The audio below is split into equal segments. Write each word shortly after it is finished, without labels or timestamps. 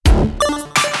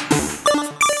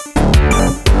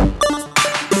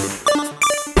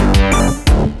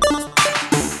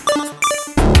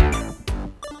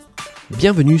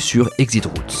bienvenue sur Exit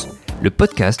Routes, le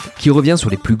podcast qui revient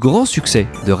sur les plus grands succès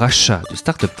de rachat de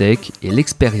start-up tech et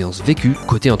l'expérience vécue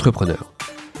côté entrepreneur.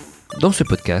 Dans ce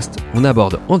podcast, on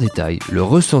aborde en détail le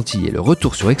ressenti et le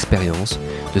retour sur expérience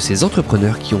de ces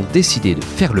entrepreneurs qui ont décidé de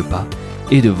faire le pas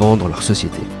et de vendre leur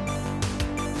société.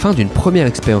 Fin d'une première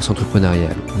expérience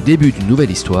entrepreneuriale ou début d'une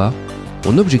nouvelle histoire,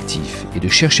 mon objectif est de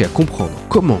chercher à comprendre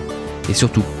comment et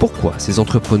surtout pourquoi ces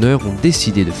entrepreneurs ont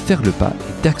décidé de faire le pas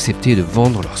et d'accepter de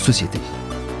vendre leur société.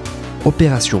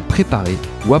 Opération préparée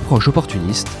ou approche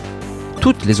opportuniste,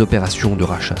 toutes les opérations de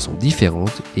rachat sont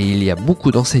différentes et il y a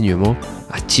beaucoup d'enseignements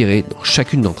à tirer dans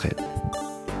chacune d'entre elles.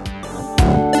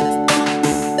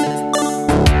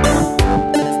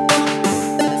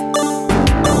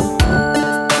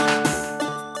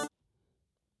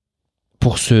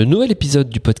 Pour ce nouvel épisode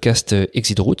du podcast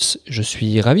Exit Routes, je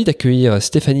suis ravi d'accueillir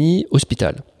Stéphanie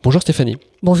Hospital. Bonjour Stéphanie.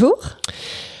 Bonjour.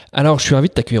 Alors, je suis ravi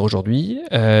de t'accueillir aujourd'hui.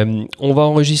 On va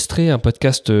enregistrer un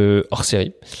podcast hors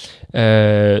série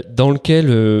dans lequel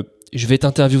je vais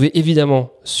t'interviewer évidemment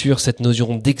sur cette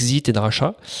notion d'exit et de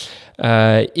rachat.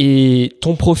 Et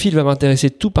ton profil va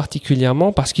m'intéresser tout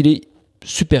particulièrement parce qu'il est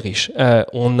super riche.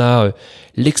 On a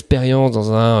l'expérience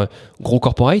dans un gros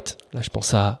corporate, là je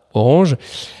pense à Orange.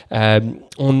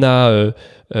 On a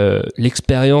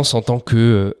l'expérience en tant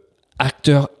que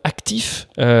acteur actif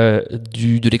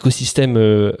de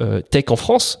l'écosystème tech en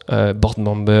France, board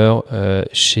member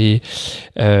chez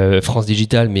France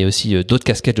Digital, mais aussi d'autres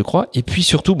casquettes, je crois. Et puis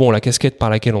surtout, la casquette par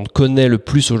laquelle on te connaît le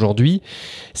plus aujourd'hui,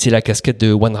 c'est la casquette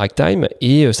de One Ragtime,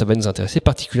 et ça va nous intéresser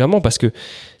particulièrement parce que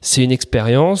c'est une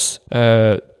expérience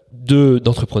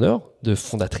d'entrepreneur, de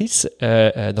fondatrice,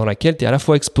 dans laquelle tu es à la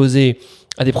fois exposé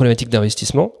à des problématiques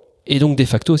d'investissement et donc de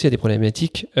facto aussi à des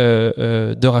problématiques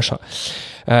de rachat.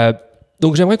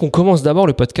 Donc j'aimerais qu'on commence d'abord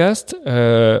le podcast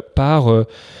par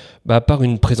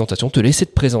une présentation, te laisser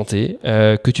te présenter,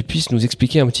 que tu puisses nous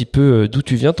expliquer un petit peu d'où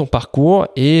tu viens, ton parcours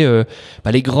et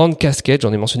les grandes casquettes.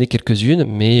 J'en ai mentionné quelques-unes,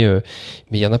 mais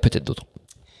il y en a peut-être d'autres.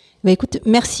 Écoute,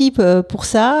 merci pour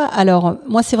ça. Alors,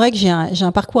 moi, c'est vrai que j'ai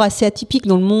un parcours assez atypique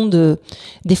dans le monde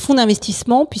des fonds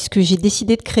d'investissement, puisque j'ai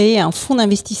décidé de créer un fonds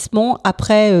d'investissement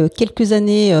après quelques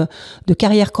années de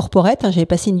carrière corporate. J'avais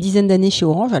passé une dizaine d'années chez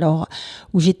Orange, alors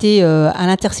où j'étais à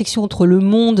l'intersection entre le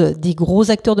monde des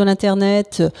gros acteurs de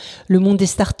l'Internet, le monde des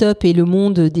startups et le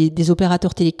monde des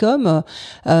opérateurs télécoms.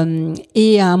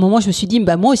 Et à un moment, je me suis dit,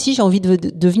 moi aussi, j'ai envie de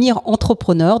devenir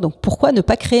entrepreneur. Donc, pourquoi ne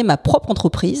pas créer ma propre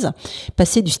entreprise,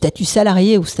 passer du statut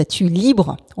salarié ou statut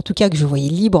libre, en tout cas que je voyais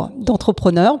libre,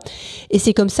 d'entrepreneur. Et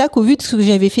c'est comme ça qu'au vu de ce que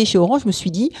j'avais fait chez Orange, je me suis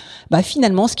dit,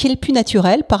 finalement, ce qui est le plus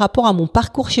naturel par rapport à mon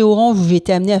parcours chez Orange, où j'ai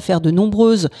été amenée à faire de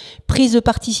nombreuses prises de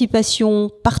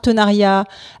participation, partenariats,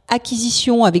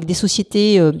 acquisitions avec des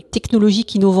sociétés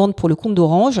technologiques innovantes pour le compte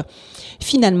d'Orange.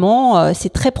 Finalement,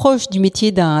 c'est très proche du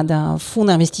métier d'un fonds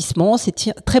d'investissement,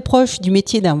 c'est très proche du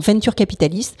métier d'un venture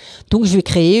capitaliste. Donc, je vais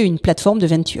créer une plateforme de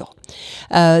venture.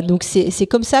 Donc c'est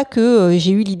comme ça que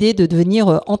j'ai eu l'idée de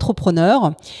devenir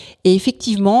entrepreneur. Et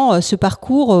effectivement, ce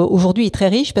parcours aujourd'hui est très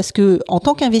riche parce que en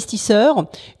tant qu'investisseur,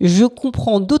 je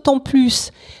comprends d'autant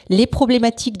plus les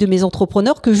problématiques de mes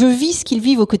entrepreneurs que je vis ce qu'ils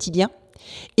vivent au quotidien.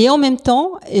 Et en même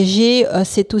temps, j'ai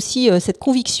cette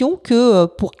conviction que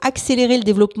pour accélérer le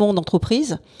développement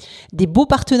d'entreprises, des beaux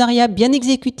partenariats bien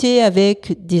exécutés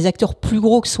avec des acteurs plus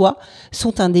gros que soi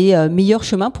sont un des meilleurs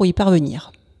chemins pour y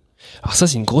parvenir. Alors ça,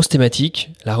 c'est une grosse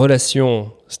thématique, la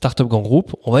relation startup grand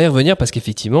groupe. On va y revenir parce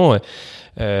qu'effectivement,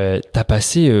 tu as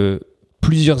passé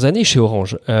plusieurs années chez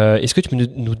Orange. Est-ce que tu peux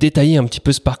nous détailler un petit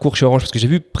peu ce parcours chez Orange? Parce que j'ai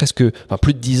vu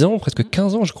plus de 10 ans, presque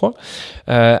 15 ans je crois,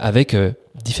 avec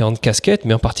différentes casquettes,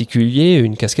 mais en particulier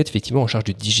une casquette effectivement en charge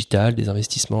du digital, des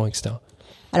investissements, etc.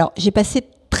 Alors, j'ai passé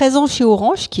 13 ans chez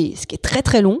Orange, ce qui est très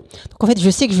très long. Donc en fait, je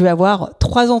sais que je vais avoir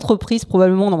 3 entreprises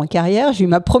probablement dans ma carrière. J'ai eu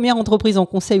ma première entreprise en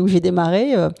conseil où j'ai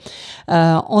démarré.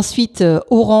 Ensuite,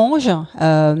 Orange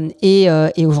et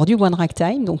aujourd'hui One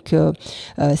Ragtime. Donc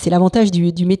c'est l'avantage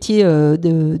du métier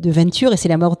de venture et c'est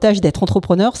l'avantage d'être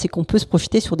entrepreneur, c'est qu'on peut se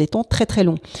projeter sur des temps très très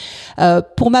longs.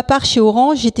 Pour ma part, chez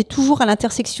Orange, j'étais toujours à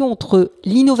l'intersection entre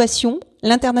l'innovation,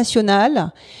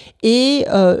 l'international et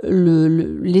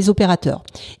les opérateurs.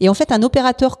 Et en fait, un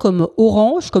opérateur comme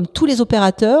Orange, comme tous les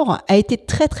opérateurs, a été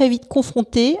très très vite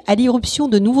confronté à l'irruption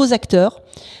de nouveaux acteurs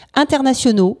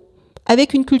internationaux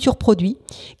avec une culture produit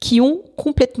qui ont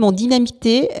complètement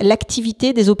dynamité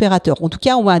l'activité des opérateurs. En tout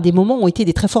cas, à des moments ont été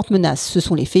des très fortes menaces. Ce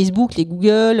sont les Facebook, les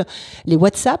Google, les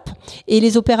WhatsApp. Et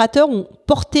les opérateurs ont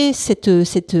porté cette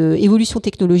évolution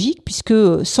technologique puisque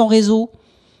sans réseau,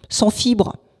 sans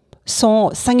fibre, Sans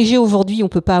 5G aujourd'hui, on ne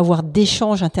peut pas avoir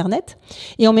d'échange Internet.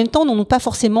 Et en même temps, n'en ont pas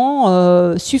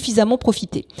forcément suffisamment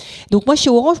profité. Donc moi,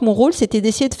 chez Orange, mon rôle, c'était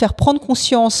d'essayer de faire prendre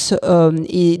conscience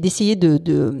et d'essayer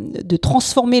de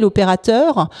transformer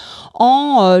l'opérateur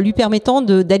en lui permettant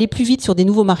d'aller plus vite sur des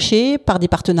nouveaux marchés par des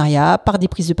partenariats, par des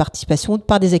prises de participation,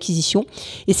 par des acquisitions.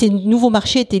 Et ces nouveaux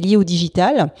marchés étaient liés au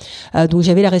digital. Donc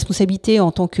j'avais la responsabilité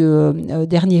en tant que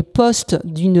dernier poste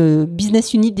d'une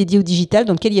business unit dédiée au digital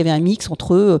dans lequel il y avait un mix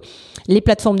entre les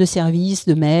plateformes de services,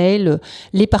 de mail,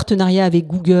 les partenariats avec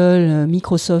Google,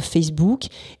 Microsoft, Facebook,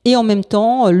 et en même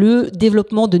temps le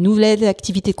développement de nouvelles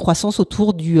activités de croissance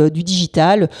autour du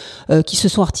digital qui se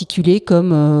sont articulées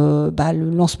comme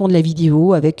le lancement de la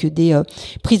vidéo avec des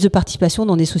prises de participation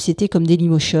dans des sociétés comme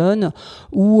Dailymotion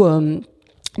ou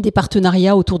des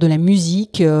partenariats autour de la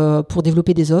musique pour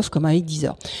développer des offres comme avec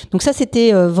Deezer. Donc ça,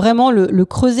 c'était vraiment le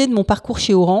creuset de mon parcours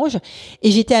chez Orange,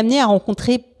 et j'étais amenée à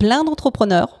rencontrer plein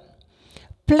d'entrepreneurs,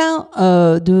 plein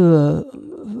de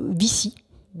VC,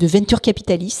 de venture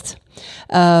capitalistes,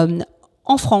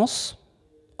 en France,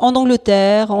 en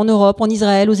Angleterre, en Europe, en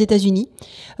Israël, aux États-Unis.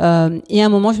 Et à un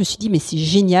moment, je me suis dit, mais c'est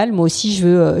génial, moi aussi, je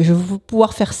veux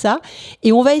pouvoir faire ça.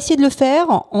 Et on va essayer de le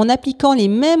faire en appliquant les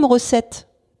mêmes recettes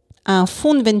à un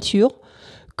fonds de venture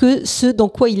que ce dans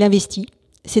quoi il investit.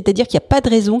 C'est-à-dire qu'il n'y a pas de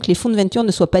raison que les fonds de venture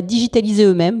ne soient pas digitalisés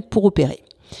eux-mêmes pour opérer.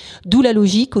 D'où la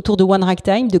logique autour de One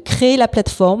Ragtime de créer la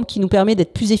plateforme qui nous permet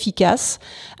d'être plus efficace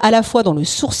à la fois dans le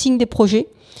sourcing des projets,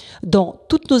 dans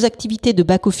toutes nos activités de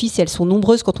back-office, et elles sont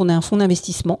nombreuses quand on a un fonds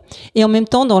d'investissement, et en même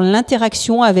temps dans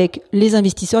l'interaction avec les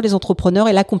investisseurs, les entrepreneurs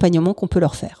et l'accompagnement qu'on peut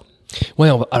leur faire. Ouais,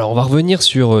 on va revenir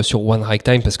sur One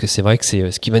Ragtime parce que c'est vrai que c'est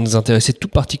ce qui va nous intéresser tout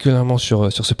particulièrement sur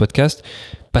ce podcast.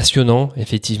 Passionnant,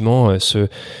 effectivement,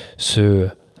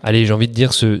 allez, j'ai envie de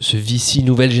dire ce VC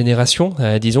nouvelle génération,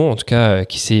 disons, en tout cas,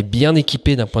 qui s'est bien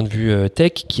équipé d'un point de vue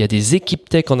tech, qui a des équipes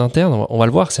tech en interne. On va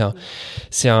le voir,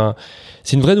 c'est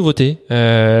une vraie nouveauté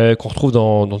qu'on retrouve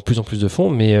dans de plus en plus de fonds,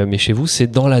 mais chez vous, c'est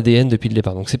dans l'ADN depuis le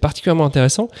départ. Donc c'est particulièrement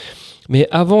intéressant. Mais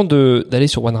avant d'aller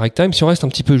sur One Ragtime, si on reste un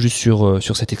petit peu juste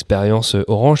sur cette expérience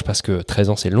Orange, parce que 13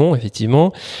 ans c'est long,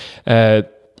 effectivement, il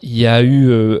y a eu,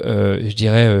 je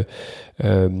dirais,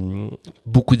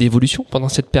 beaucoup d'évolution pendant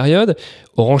cette période.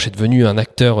 Orange est devenu un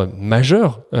acteur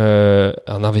majeur,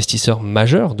 un investisseur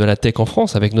majeur de la tech en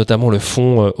France, avec notamment le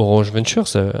fonds Orange Ventures,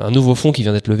 un nouveau fonds qui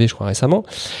vient d'être levé, je crois, récemment.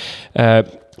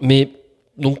 Mais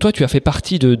donc toi, tu as fait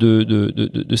partie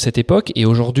de cette époque, et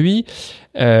aujourd'hui,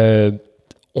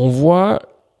 on voit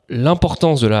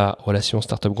l'importance de la relation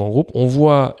startup grand groupe, on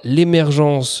voit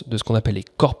l'émergence de ce qu'on appelle les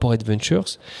corporate ventures.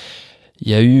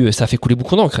 Ça a fait couler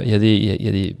beaucoup d'encre. Il y a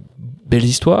des belles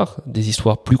histoires, des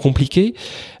histoires plus compliquées.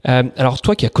 Alors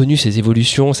toi qui as connu ces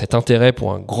évolutions, cet intérêt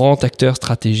pour un grand acteur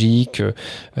stratégique,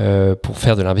 pour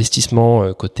faire de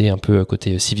l'investissement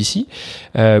côté CVC,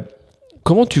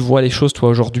 comment tu vois les choses toi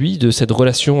aujourd'hui de cette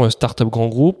relation startup grand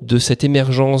groupe, de cette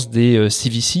émergence des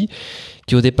CVC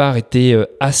qui au départ étaient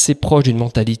assez proches d'une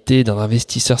mentalité d'un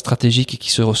investisseur stratégique et qui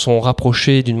se sont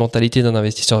rapprochés d'une mentalité d'un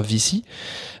investisseur VC.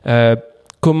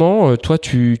 Comment toi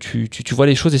tu vois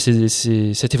les choses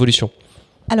et cette évolution?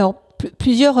 Alors,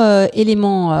 plusieurs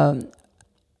éléments.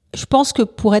 Je pense que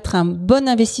pour être un bon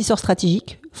investisseur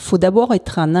stratégique, il faut d'abord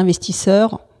être un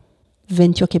investisseur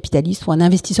venture capitaliste ou un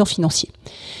investisseur financier.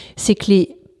 C'est que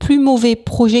les plus mauvais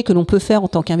projets que l'on peut faire en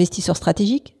tant qu'investisseur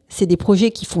stratégique, c'est des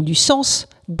projets qui font du sens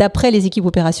d'après les équipes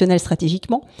opérationnelles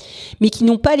stratégiquement, mais qui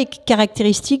n'ont pas les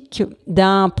caractéristiques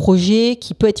d'un projet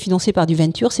qui peut être financé par du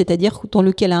venture, c'est-à-dire dans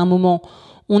lequel à un moment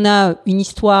on a une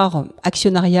histoire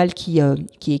actionnariale qui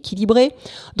est équilibrée,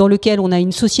 dans lequel on a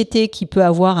une société qui peut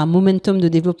avoir un momentum de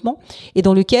développement et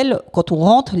dans lequel, quand on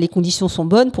rentre, les conditions sont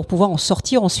bonnes pour pouvoir en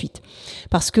sortir ensuite.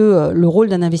 Parce que le rôle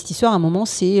d'un investisseur, à un moment,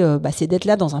 c'est d'être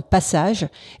là dans un passage,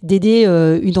 d'aider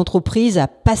une entreprise à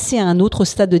passer à un autre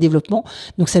stade de développement.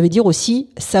 Donc ça veut dire aussi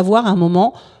savoir à un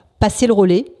moment passer le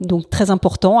relais, donc très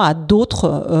important, à d'autres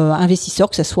investisseurs,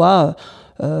 que ce soit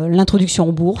l'introduction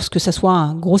en bourse, que ça soit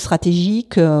un gros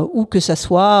stratégique ou que ça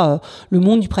soit le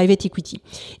monde du private equity.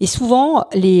 Et souvent,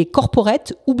 les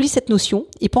corporates oublient cette notion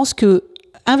et pensent que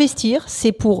investir,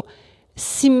 c'est pour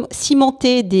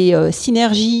cimenter des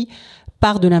synergies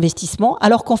par de l'investissement,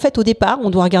 alors qu'en fait, au départ, on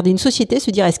doit regarder une société,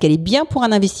 se dire est-ce qu'elle est bien pour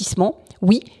un investissement?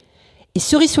 Oui. Et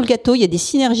cerise sur le gâteau, il y a des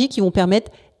synergies qui vont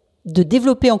permettre de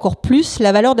développer encore plus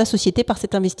la valeur de la société par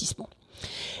cet investissement.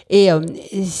 Et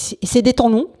c'est des temps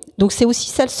longs. Donc c'est aussi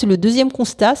ça, c'est le deuxième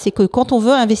constat, c'est que quand on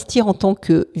veut investir en tant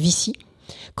que VC,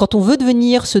 quand on veut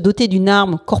devenir se doter d'une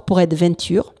arme corporate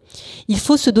venture, il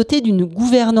faut se doter d'une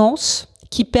gouvernance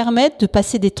qui permette de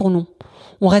passer des temps longs.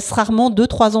 On reste rarement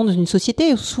 2-3 ans dans une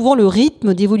société. Souvent, le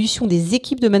rythme d'évolution des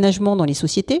équipes de management dans les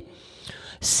sociétés,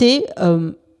 c'est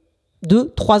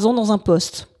 2-3 ans dans un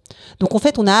poste. Donc en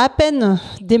fait, on a à peine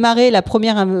démarré la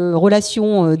première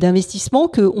relation d'investissement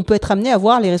qu'on peut être amené à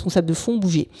voir les responsables de fonds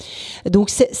bouger. Donc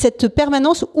cette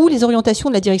permanence ou les orientations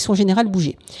de la direction générale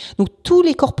bouger. Donc tous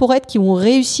les corporates qui ont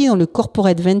réussi dans le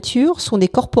corporate venture sont des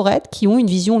corporates qui ont une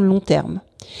vision long terme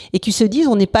et qui se disent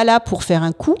on n'est pas là pour faire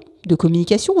un coup de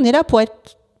communication, on est là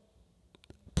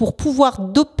pour pouvoir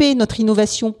doper notre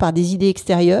innovation par des idées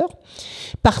extérieures,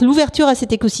 par l'ouverture à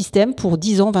cet écosystème pour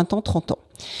 10 ans, 20 ans, 30 ans.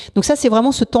 Donc ça, c'est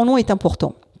vraiment, ce temps long est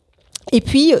important. Et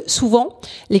puis, souvent,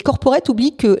 les corporates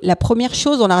oublient que la première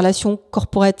chose dans la relation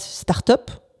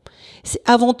corporate-startup, c'est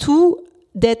avant tout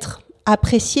d'être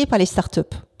apprécié par les startups.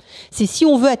 C'est si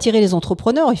on veut attirer les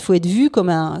entrepreneurs, il faut être vu comme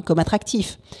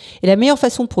attractif. Et la meilleure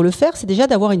façon pour le faire, c'est déjà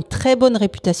d'avoir une très bonne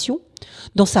réputation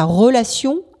dans sa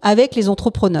relation avec les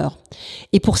entrepreneurs.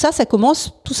 Et pour ça, ça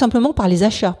commence tout simplement par les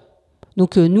achats.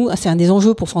 Donc nous, c'est un des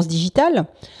enjeux pour France Digital.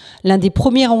 L'un des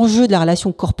premiers enjeux de la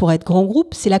relation corporate grand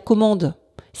groupe, c'est la commande.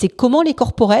 C'est comment les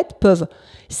corporates peuvent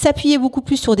s'appuyer beaucoup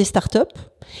plus sur des startups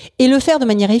et le faire de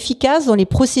manière efficace dans les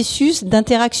processus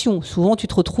d'interaction. Souvent, tu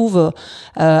te retrouves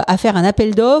à faire un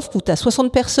appel d'offres où tu as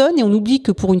 60 personnes et on oublie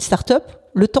que pour une startup,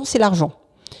 le temps, c'est l'argent.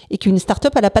 Et qu'une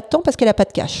startup, elle n'a pas de temps parce qu'elle n'a pas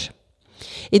de cash.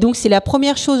 Et donc, c'est la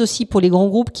première chose aussi pour les grands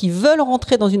groupes qui veulent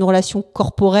rentrer dans une relation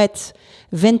corporate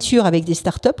venture avec des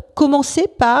startups. Commencez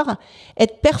par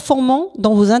être performant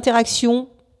dans vos interactions,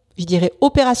 je dirais,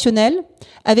 opérationnelles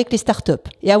avec les startups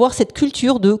et avoir cette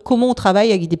culture de comment on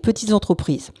travaille avec des petites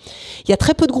entreprises. Il y a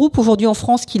très peu de groupes aujourd'hui en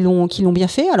France qui l'ont bien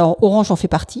fait. Alors, Orange en fait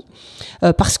partie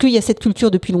parce qu'il y a cette culture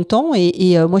depuis longtemps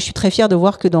et moi, je suis très fière de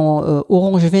voir que dans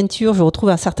Orange Venture, je retrouve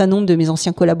un certain nombre de mes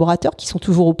anciens collaborateurs qui sont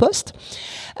toujours au poste.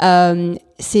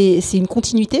 C'est une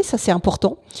continuité, ça c'est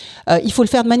important. Il faut le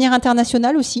faire de manière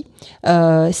internationale aussi.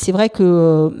 C'est vrai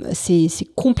que c'est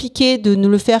compliqué de ne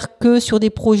le faire que sur des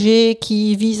projets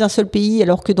qui visent un seul pays,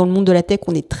 alors que dans le monde de la tech,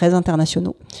 on est très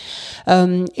internationaux.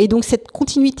 Et donc cette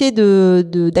continuité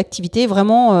d'activité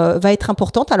vraiment va être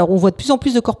importante. Alors on voit de plus en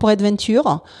plus de corporate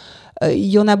venture. Il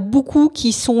y en a beaucoup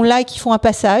qui sont là et qui font un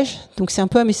passage. Donc, c'est un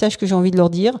peu un message que j'ai envie de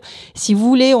leur dire. Si vous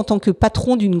voulez, en tant que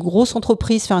patron d'une grosse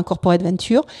entreprise, faire un corporate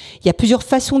venture, il y a plusieurs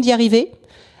façons d'y arriver.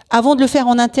 Avant de le faire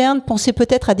en interne, pensez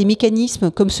peut-être à des mécanismes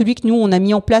comme celui que nous, on a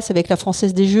mis en place avec la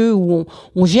Française des Jeux, où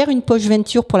on gère une poche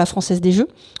venture pour la Française des Jeux.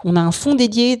 On a un fonds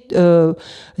dédié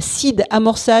seed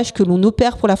amorçage que l'on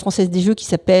opère pour la Française des Jeux qui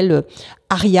s'appelle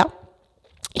ARIA,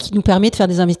 qui nous permet de faire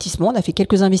des investissements. On a fait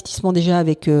quelques investissements déjà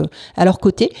à leur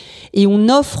côté. Et on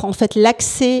offre en fait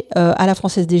l'accès à la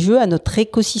Française des Jeux, à notre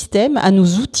écosystème, à nos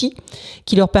outils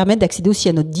qui leur permettent d'accéder aussi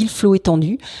à notre deal flow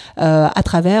étendu à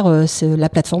travers la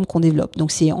plateforme qu'on développe.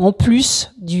 Donc c'est en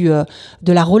plus de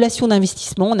la relation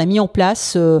d'investissement, on a mis en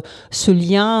place ce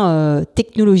lien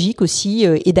technologique aussi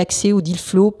et d'accès au deal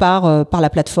flow par la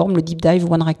plateforme, le Deep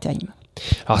Dive One Ragtime.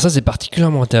 Alors ça, c'est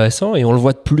particulièrement intéressant et on le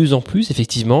voit de plus en plus,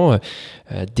 effectivement,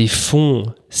 des fonds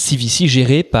CVC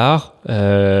gérés par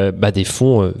des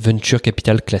fonds venture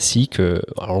capital classiques.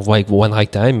 Alors on le voit avec One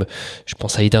Ragtime, je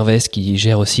pense à Idinvest qui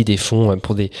gère aussi des fonds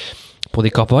pour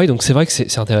des corporates. Donc c'est vrai que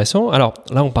c'est intéressant. Alors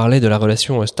là, on parlait de la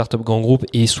relation startup grand groupe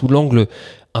et sous l'angle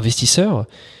investisseur.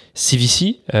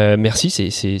 CVC, merci,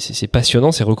 c'est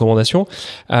passionnant ces recommandations.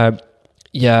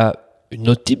 Il y a une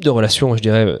autre type de relation, je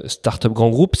dirais, startup grand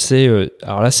groupe, c'est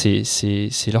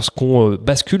lorsqu'on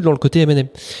bascule dans le côté M&A.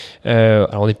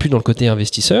 Alors on n'est plus dans le côté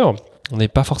investisseur, on n'est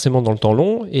pas forcément dans le temps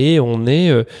long et on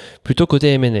est plutôt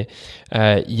côté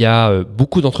M&A. Il y a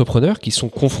beaucoup d'entrepreneurs qui sont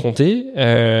confrontés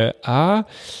à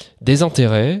des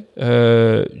intérêts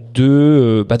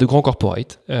de grands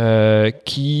corporates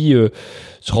qui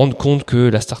se rendent compte que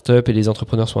la startup et les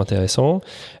entrepreneurs sont intéressants,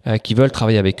 qui veulent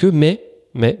travailler avec eux, mais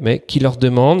qui leur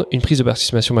demandent une prise de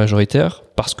participation majoritaire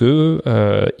parce que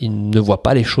ils ne voient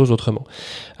pas les choses autrement.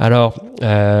 Alors,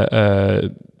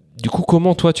 du coup,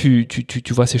 comment toi tu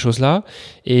vois ces choses-là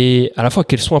et à la fois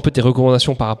quelles sont un peu tes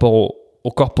recommandations par rapport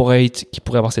aux corporates qui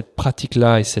pourraient avoir cette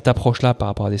pratique-là et cette approche-là par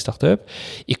rapport à des startups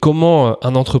et comment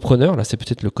un entrepreneur, là c'est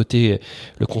peut-être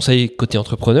le conseil côté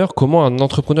entrepreneur, comment un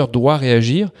entrepreneur doit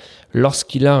réagir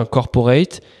lorsqu'il a un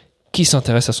corporate qui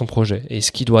s'intéresse à son projet.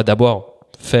 Est-ce qu'il doit d'abord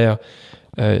faire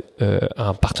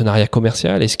un partenariat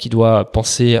commercial? Est-ce qu'il doit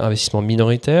penser à investissement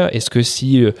minoritaire? Est-ce que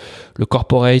si le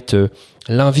corporate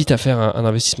l'invite à faire un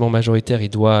investissement majoritaire, il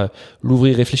doit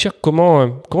l'ouvrir, réfléchir?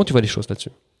 Comment tu vois les choses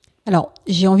là-dessus? Alors,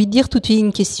 j'ai envie de dire tout de suite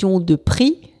une question de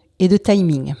prix et de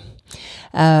timing.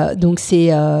 Donc,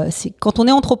 c'est quand on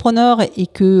est entrepreneur et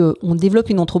que on développe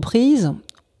une entreprise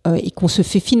et qu'on se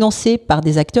fait financer par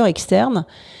des acteurs externes,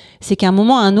 c'est qu'à un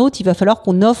moment ou à un autre, il va falloir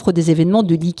qu'on offre des événements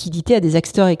de liquidité à des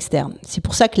acteurs externes. C'est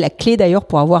pour ça que la clé d'ailleurs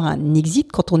pour avoir un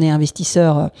exit quand on est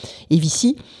investisseur et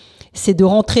VC, c'est de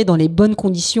rentrer dans les bonnes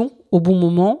conditions, au bon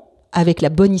moment, avec la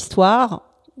bonne histoire,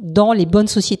 dans les bonnes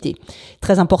sociétés.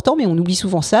 Très important, mais on oublie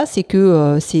souvent ça, c'est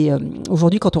que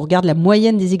aujourd'hui, quand on regarde la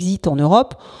moyenne des exits en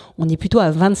Europe, on est plutôt à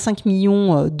 25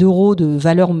 millions d'euros de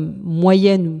valeur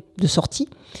moyenne de sortie.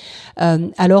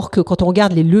 Alors que quand on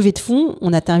regarde les levées de fonds,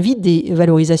 on atteint vite des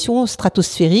valorisations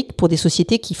stratosphériques pour des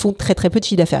sociétés qui font très très peu de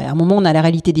chiffre d'affaires. Et à un moment, on a la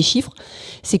réalité des chiffres,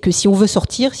 c'est que si on veut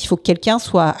sortir, il faut que quelqu'un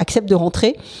accepte de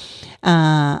rentrer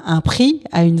à un prix,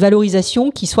 à une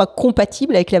valorisation qui soit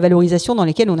compatible avec la valorisation dans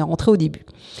laquelle on est rentré au début.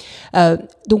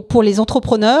 Donc pour les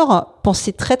entrepreneurs,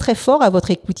 pensez très très fort à votre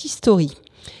equity story.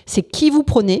 C'est qui vous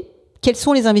prenez, quels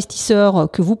sont les investisseurs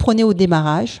que vous prenez au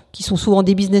démarrage, qui sont souvent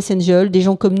des business angels, des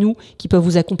gens comme nous qui peuvent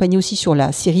vous accompagner aussi sur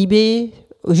la série B,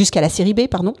 jusqu'à la série B,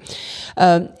 pardon.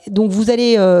 Donc vous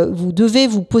devez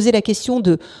vous poser la question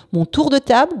de mon tour de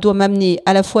table doit m'amener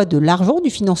à la fois de l'argent, du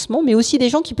financement, mais aussi des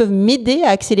gens qui peuvent m'aider à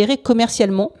accélérer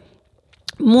commercialement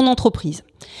mon entreprise.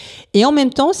 Et en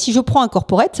même temps, si je prends un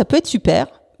corporate, ça peut être super,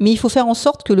 mais il faut faire en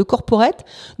sorte que le corporate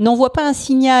n'envoie pas un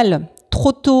signal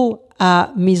trop tôt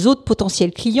à mes autres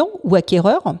potentiels clients ou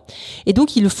acquéreurs. Et donc,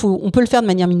 on peut le faire de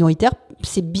manière minoritaire.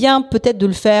 C'est bien peut-être de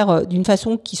le faire d'une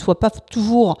façon qui soit pas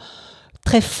toujours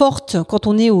très forte quand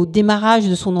on est au démarrage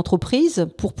de son entreprise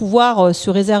pour pouvoir se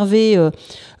réserver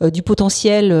du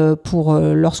potentiel pour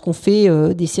lorsqu'on fait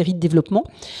des séries de développement.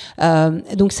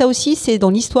 Donc ça aussi, c'est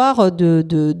dans l'histoire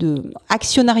de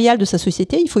actionnariale de sa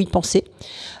société, il faut y penser.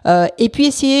 Et puis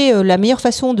essayer la meilleure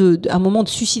façon à un moment de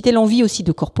susciter l'envie aussi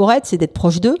de corporate, c'est d'être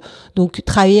proche d'eux. Donc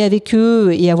travailler avec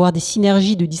eux et avoir des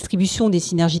synergies de distribution, des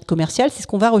synergies de commercial, c'est ce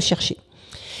qu'on va rechercher.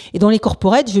 Et dans les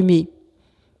corporates, je mets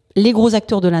les gros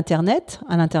acteurs de l'Internet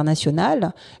à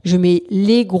l'international, je mets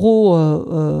les gros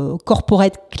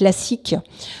corporates classiques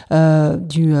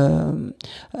du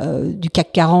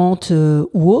CAC 40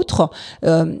 ou autres,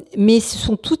 mais ce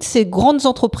sont toutes ces grandes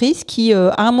entreprises qui,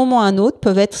 à un moment ou à un autre,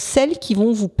 peuvent être celles qui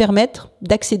vont vous permettre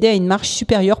d'accéder à une marge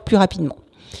supérieure plus rapidement.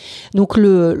 Donc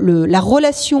la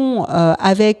relation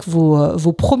avec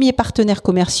vos premiers partenaires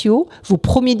commerciaux, vos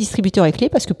premiers distributeurs est clé,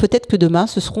 parce que peut-être que demain,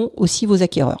 ce seront aussi vos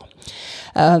acquéreurs.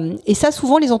 Et ça,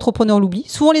 souvent, les entrepreneurs l'oublient.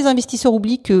 Souvent, les investisseurs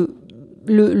oublient que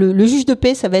le juge de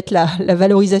paix, ça va être la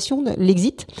valorisation,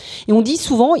 l'exit. Et on dit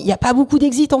souvent, il n'y a pas beaucoup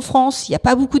d'exit en France, il n'y a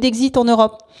pas beaucoup d'exit en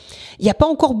Europe. Il n'y a pas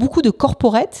encore beaucoup de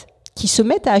corporates qui se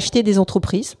mettent à acheter des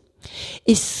entreprises.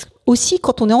 Et aussi,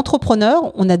 quand on est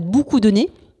entrepreneur, on a beaucoup donné.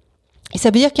 Et ça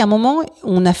veut dire qu'à un moment,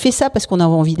 on a fait ça parce qu'on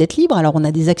avait envie d'être libre. Alors, on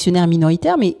a des actionnaires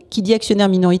minoritaires, mais qui dit actionnaire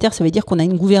minoritaire, ça veut dire qu'on a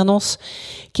une gouvernance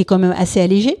qui est quand même assez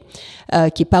allégée,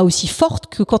 qui est pas aussi forte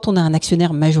que quand on a un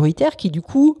actionnaire majoritaire qui, du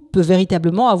coup, peut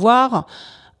véritablement avoir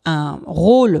un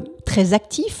rôle très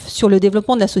actif sur le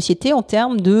développement de la société en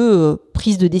termes de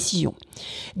prise de décision.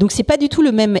 Donc, c'est pas du tout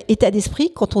le même état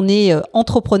d'esprit quand on est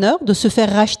entrepreneur de se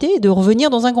faire racheter et de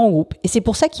revenir dans un grand groupe. Et c'est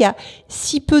pour ça qu'il y a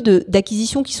si peu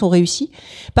d'acquisitions qui sont réussies,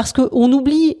 parce qu'on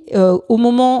oublie au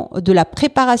moment de la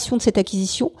préparation de cette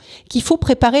acquisition qu'il faut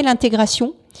préparer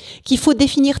l'intégration, qu'il faut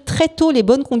définir très tôt les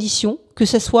bonnes conditions, que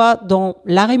ce soit dans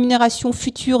la rémunération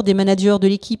future des managers de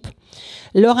l'équipe,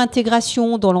 leur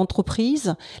intégration dans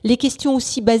l'entreprise, les questions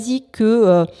aussi basiques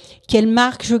que quelle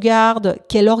marque je garde,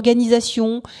 quelle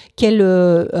organisation, quel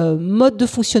mode de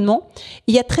fonctionnement.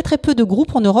 Et il y a très très peu de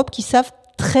groupes en Europe qui savent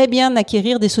très bien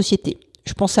acquérir des sociétés.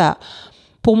 Je pense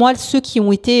pour moi, ceux qui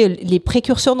ont été les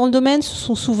précurseurs dans le domaine, ce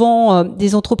sont souvent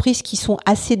des entreprises qui sont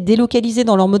assez délocalisées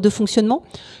dans leur mode de fonctionnement.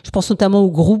 Je pense notamment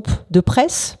aux groupes de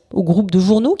presse, aux groupes de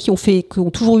journaux qui ont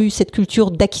toujours eu cette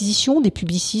culture d'acquisition, des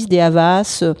Publicis, des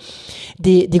Havas,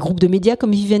 des groupes de médias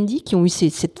comme Vivendi, qui ont eu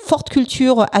cette forte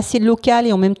culture assez locale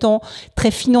et en même temps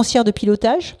très financière de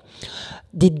pilotage.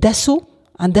 Des Dassault.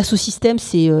 Un Dassault Systèmes,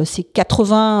 c'est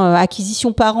 80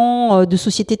 acquisitions par an de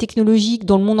sociétés technologiques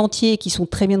dans le monde entier qui sont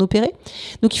très bien opérées.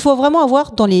 Donc il faut vraiment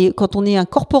avoir, quand on est un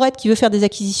corporate qui veut faire des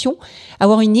acquisitions,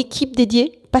 avoir une équipe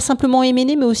dédiée, pas simplement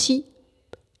M&A, mais aussi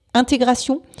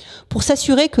intégration, pour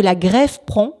s'assurer que la greffe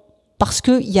prend, parce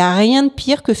qu'il n'y a rien de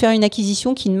pire que faire une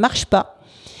acquisition qui ne marche pas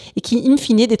et qui, in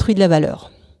fine, détruit de la valeur.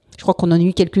 Je crois qu'on en a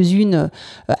eu quelques-unes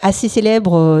assez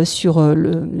célèbres sur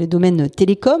les domaines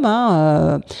télécom,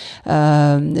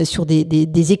 sur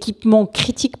des équipements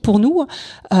critiques pour nous.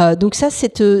 Donc ça,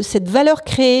 cette valeur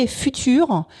créée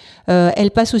future,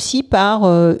 elle passe aussi par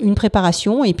une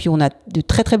préparation. Et puis on a de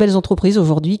très très belles entreprises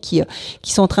aujourd'hui qui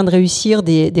sont en train de réussir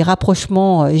des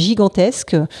rapprochements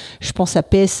gigantesques. Je pense à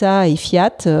PSA et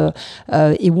Fiat,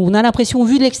 et où on a l'impression,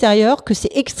 vu de l'extérieur, que c'est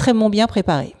extrêmement bien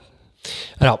préparé.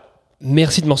 Alors,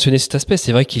 merci de mentionner cet aspect.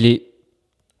 C'est vrai qu'il est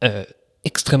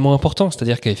extrêmement important.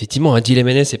 C'est-à-dire qu'effectivement, un deal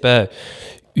M&A, c'est pas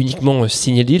uniquement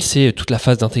signer le deal, c'est toute la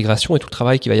phase d'intégration et tout le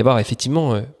travail qu'il va y avoir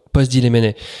effectivement post-deal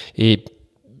M&A. Et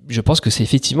je pense que c'est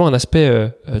effectivement un aspect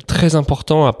très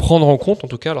important à prendre en compte, en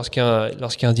tout cas lorsqu'il y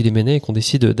a un deal M&A et qu'on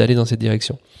décide d'aller dans cette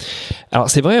direction. Alors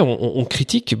c'est vrai, on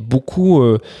critique beaucoup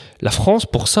la France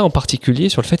pour ça en particulier,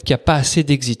 sur le fait qu'il n'y a pas assez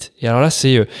d'exit. Et alors là,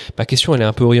 ma question, elle est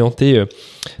un peu orientée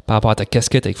par rapport à ta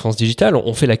casquette avec France Digital.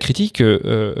 On fait la critique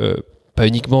pas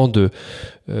uniquement de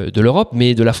l'Europe,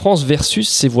 mais de la France versus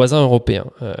ses voisins européens.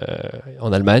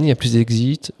 En Allemagne, il y a plus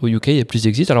d'exit. Au UK, il y a plus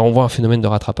d'exit. Alors on voit un phénomène de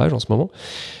rattrapage en ce moment.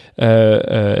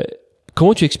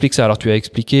 Comment tu expliques ça? Alors tu as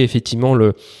expliqué effectivement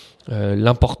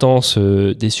l'importance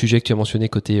des sujets que tu as mentionnés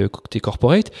côté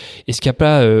corporate. Est-ce qu'il n'y a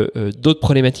pas d'autres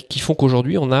problématiques qui font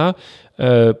qu'aujourd'hui on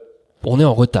est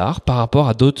en retard par rapport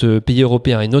à d'autres pays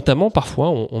européens? Et notamment parfois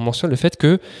on mentionne le fait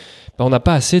que on n'a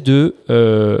pas assez de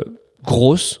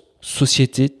grosses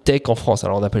société tech en France.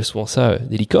 Alors on appelle souvent ça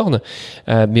des licornes,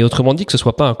 mais autrement dit que ce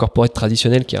soit pas un corporate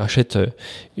traditionnel qui rachète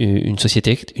une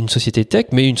société tech,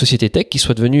 mais une société tech qui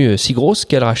soit devenue si grosse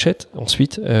qu'elle rachète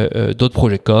ensuite d'autres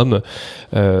projets comme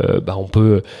on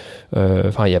peut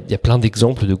il y a plein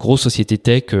d'exemples de grosses sociétés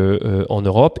tech en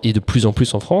Europe et de plus en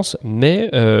plus en France, mais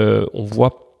on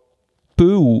voit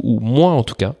peu ou moins en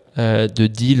tout cas de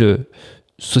deals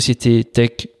société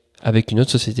tech avec une autre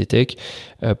société tech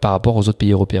par rapport aux autres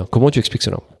pays européens. Comment tu expliques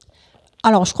cela ?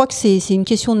 Alors, je crois que c'est une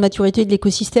question de maturité de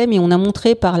l'écosystème et on a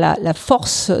montré par la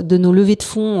force de nos levées de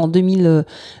fonds en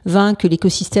 2020 que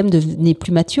l'écosystème devenait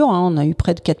plus mature. On a eu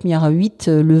près de 4,8 milliards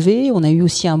levés. On a eu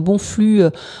aussi un bon flux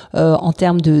en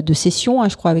termes de cessions,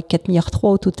 je crois avec 4,3 milliards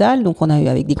au total. Donc, on a eu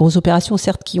avec des grosses opérations,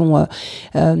 certes, qui ont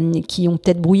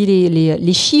peut-être brouillé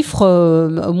les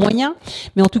chiffres moyens.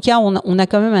 Mais en tout cas, on a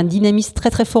quand même un dynamisme très,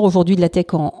 très fort aujourd'hui de la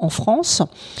tech en France.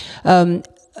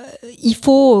 Il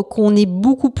faut qu'on ait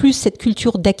beaucoup plus cette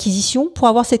culture d'acquisition. Pour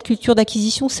avoir cette culture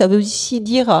d'acquisition, ça veut aussi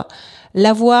dire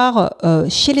l'avoir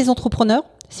chez les entrepreneurs.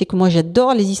 C'est que moi,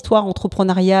 j'adore les histoires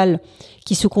entrepreneuriales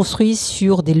qui se construisent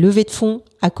sur des levées de fonds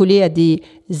accolées à des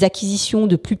acquisitions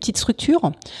de plus petites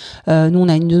structures. Nous, on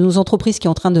a une de nos entreprises qui est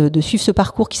en train de suivre ce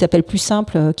parcours qui s'appelle Plus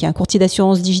Simple, qui est un courtier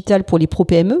d'assurance digitale pour les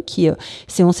pro-PME, qui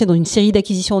s'est lancé dans une série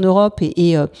d'acquisitions en Europe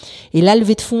et la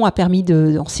levée de fonds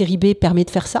en série B permet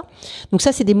de faire ça. Donc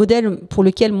ça, c'est des modèles pour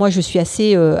lesquels moi, je suis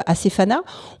assez fanat.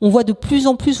 On voit de plus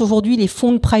en plus aujourd'hui les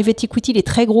fonds de private equity, les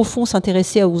très gros fonds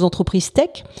s'intéresser aux entreprises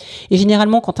tech. Et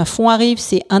généralement, quand un fonds arrive,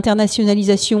 c'est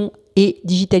internationalisation et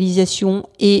digitalisation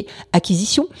et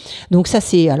acquisition. Donc ça,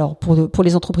 c'est alors pour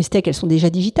les entreprises tech, elles sont déjà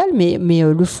digitales, mais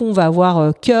le fonds va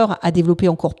avoir cœur à développer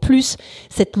encore plus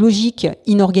cette logique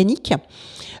inorganique.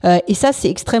 Et ça, c'est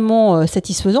extrêmement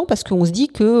satisfaisant parce qu'on se dit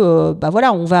que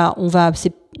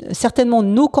c'est certainement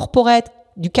nos corporates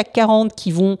du CAC 40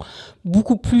 qui vont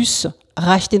beaucoup plus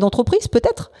racheter d'entreprises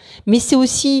peut-être, mais c'est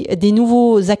aussi des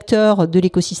nouveaux acteurs de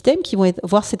l'écosystème qui vont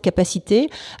avoir cette capacité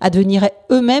à devenir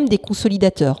eux-mêmes des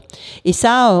consolidateurs. Et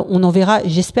ça, on en verra,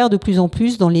 j'espère, de plus en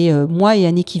plus dans les mois et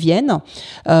années qui viennent.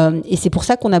 Et c'est pour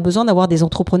ça qu'on a besoin d'avoir des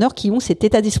entrepreneurs qui ont cet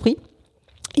état d'esprit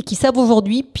et qui savent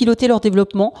aujourd'hui piloter leur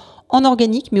développement en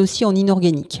organique, mais aussi en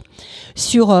inorganique.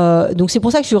 Donc c'est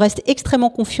pour ça que je reste extrêmement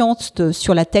confiante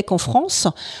sur la tech en France.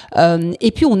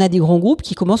 Et puis on a des grands groupes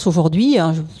qui commencent aujourd'hui.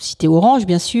 Je vais citer Orange,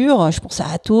 bien sûr. Je pense à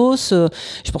Atos.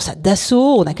 Je pense à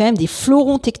Dassault. On a quand même des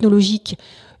fleurons technologiques,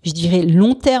 je dirais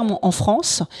long terme en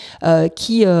France,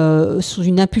 qui sous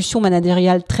une impulsion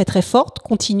managériale très très forte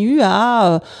continuent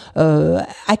à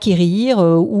acquérir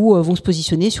ou vont se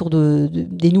positionner sur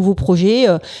des nouveaux projets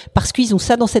parce qu'ils ont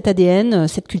ça dans cet ADN,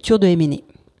 cette culture de M&A.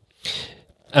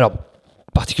 Alors,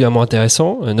 particulièrement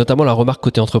intéressant, notamment la remarque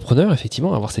côté entrepreneur,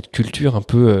 effectivement, avoir cette culture un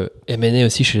peu M&A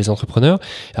aussi chez les entrepreneurs.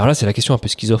 Alors là, c'est la question un peu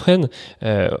schizophrène.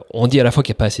 On dit à la fois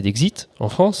qu'il n'y a pas assez d'exit en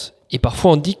France, et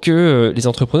parfois on dit que les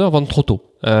entrepreneurs vendent trop tôt.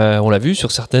 On l'a vu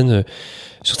sur certains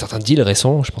deals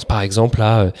récents. Je pense par exemple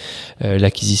à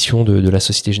l'acquisition de la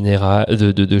Société Générale,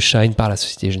 de Shine par la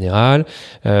Société Générale.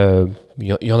 Il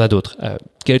y en a d'autres.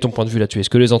 Quel est ton point de vue là-dessus? Est-ce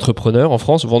que les entrepreneurs en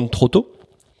France vendent trop tôt?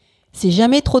 C'est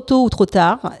jamais trop tôt ou trop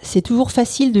tard. C'est toujours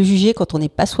facile de juger quand on n'est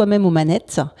pas soi-même aux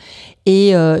manettes.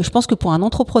 Et je pense que pour un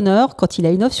entrepreneur, quand il a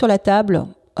une offre sur la table,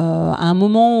 à un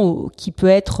moment qui peut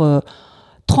être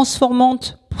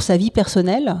transformante pour sa vie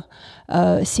personnelle,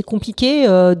 c'est compliqué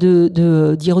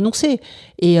d'y renoncer.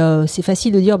 Et c'est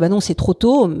facile de dire bah non, c'est trop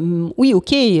tôt. Oui,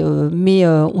 ok, mais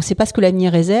on ne sait pas ce que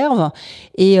l'avenir réserve.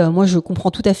 Et moi, je comprends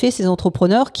tout à fait ces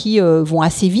entrepreneurs qui vont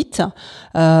assez vite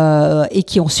et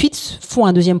qui ensuite font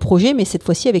un deuxième projet, mais cette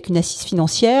fois-ci avec une assise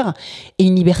financière et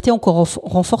une liberté encore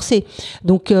renforcée.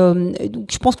 Donc,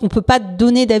 je pense qu'on ne peut pas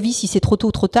donner d'avis si c'est trop tôt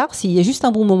ou trop tard. S'il y a juste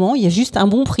un bon moment, il y a juste un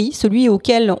bon prix, celui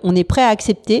auquel on est prêt à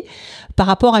accepter par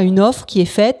rapport à une offre qui est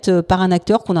faite par un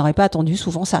acteur qu'on n'aurait pas attendu.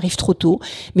 Souvent, ça arrive trop tôt,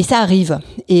 mais ça arrive.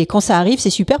 Et quand ça arrive, c'est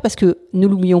super parce que, ne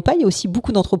l'oublions pas, il y a aussi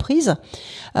beaucoup d'entreprises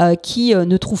qui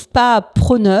ne trouvent pas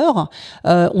preneurs.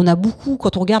 On a beaucoup,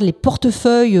 quand on regarde les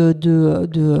portefeuilles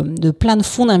de plein de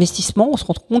fonds d'investissement, on se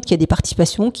rend compte qu'il y a des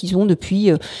participations qu'ils ont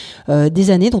depuis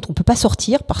des années dont on ne peut pas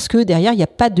sortir parce que derrière, il n'y a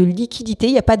pas de liquidité,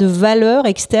 il n'y a pas de valeur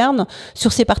externe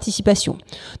sur ces participations.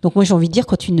 Donc moi, j'ai envie de dire,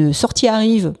 quand une sortie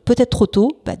arrive peut-être trop tôt,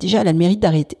 bah déjà, elle a le mérite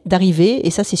d'arriver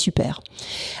et ça, c'est super.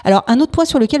 Alors, un autre point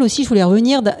sur lequel aussi je voulais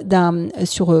revenir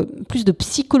sur plus de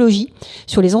psychologie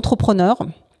sur les entrepreneurs,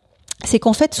 c'est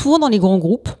qu'en fait, souvent dans les grands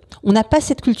groupes, on n'a pas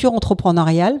cette culture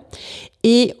entrepreneuriale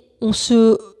et on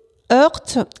se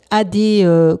heurte à des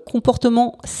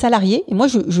comportements salariés. Et moi,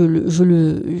 je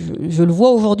le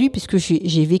vois aujourd'hui puisque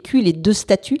j'ai vécu les deux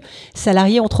statuts,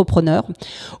 salarié-entrepreneur,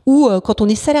 où quand on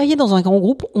est salarié dans un grand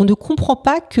groupe, on ne comprend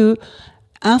pas que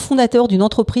un fondateur d'une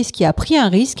entreprise qui a pris un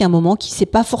risque à un moment, qui ne s'est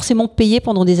pas forcément payé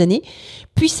pendant des années,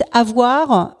 puisse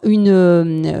avoir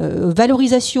une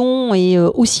valorisation et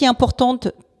aussi importante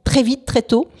très vite, très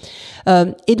tôt.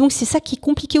 Et donc, c'est ça qui est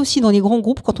compliqué aussi dans les grands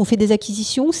groupes quand on fait des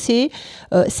acquisitions, c'est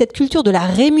cette culture de la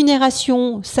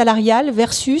rémunération salariale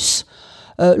versus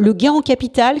le gain en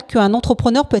capital qu'un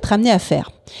entrepreneur peut être amené à faire.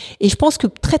 Et je pense que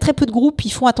très très peu de groupes y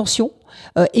font attention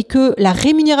et que la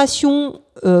rémunération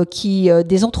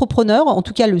des entrepreneurs, en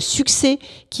tout cas le succès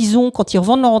qu'ils ont quand ils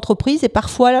revendent leur entreprise, est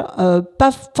parfois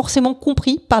pas forcément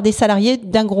compris par des salariés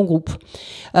d'un grand groupe.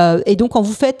 Et donc quand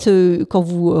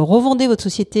vous revendez votre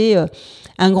société à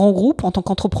un grand groupe en tant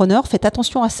qu'entrepreneur, faites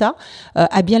attention à ça,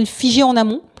 à bien le figer en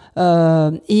amont.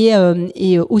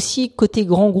 Et aussi côté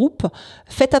grand groupe,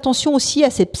 faites attention aussi à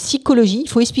cette psychologie. Il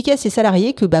faut expliquer à ces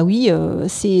salariés que bah oui,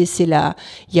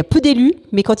 il y a peu d'élus,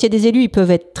 mais quand il y a des élus, ils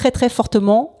peuvent être très très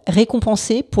fortement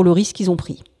récompensés pour le risque qu'ils ont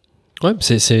pris. Ouais,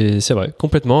 c'est vrai,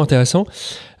 complètement intéressant.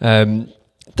 Tu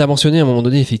as mentionné à un moment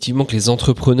donné effectivement que les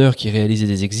entrepreneurs qui réalisaient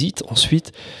des exits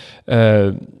ensuite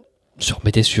se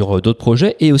remettaient sur d'autres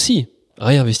projets et aussi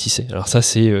réinvestissaient. Alors ça,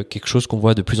 c'est quelque chose qu'on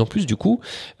voit de plus en plus du coup,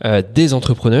 des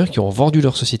entrepreneurs qui ont vendu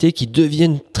leur société, qui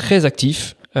deviennent très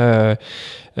actifs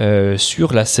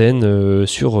sur la scène,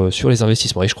 sur les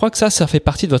investissements. Et je crois que ça fait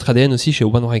partie de votre ADN aussi chez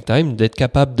One Right Time, d'être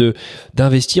capable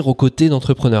d'investir aux côtés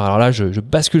d'entrepreneurs. Alors là, je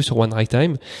bascule sur One Right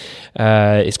Time.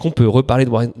 Est-ce qu'on peut reparler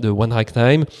de One Right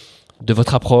Time, de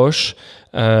votre approche,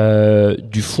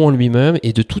 du fonds en lui-même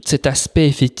et de tout cet aspect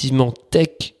effectivement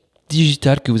tech,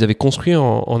 digital que vous avez construit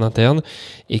en interne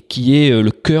et qui est le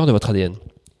cœur de votre ADN?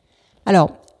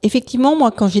 Alors, effectivement,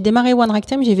 moi, quand j'ai démarré One Right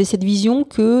Time, j'avais cette vision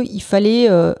qu'il fallait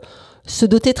se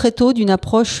doter très tôt d'une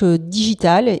approche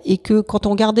digitale et que quand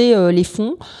on regardait les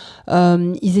fonds,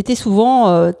 ils étaient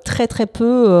souvent très très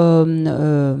peu,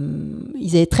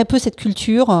 ils avaient très peu cette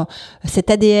culture, cet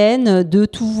ADN de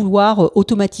tout vouloir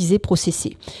automatiser,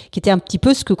 processer, qui était un petit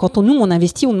peu ce que quand on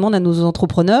investit, on demande à nos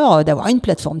entrepreneurs d'avoir une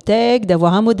plateforme tech,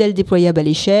 d'avoir un modèle déployable à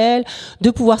l'échelle, de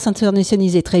pouvoir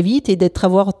s'internationaliser très vite et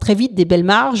avoir très vite des belles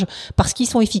marges parce qu'ils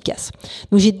sont efficaces.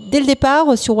 Donc j'ai dès le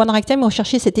départ sur One Right Time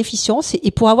recherché cette efficience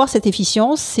et pour avoir cette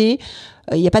efficience,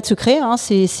 il n'y a pas de secret, hein,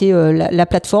 c'est la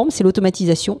plateforme, c'est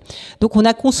l'automatisation. Donc on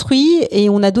a construit et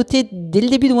on a doté dès le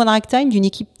début de One Right Time d'une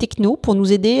équipe techno pour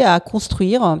nous aider à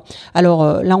construire,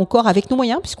 alors là encore avec nos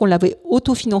moyens puisqu'on l'avait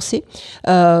autofinancé,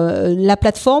 la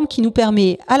plateforme qui nous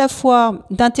permet à la fois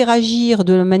d'interagir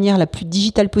de la manière la plus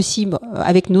digitale possible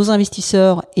avec nos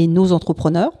investisseurs et nos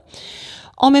entrepreneurs,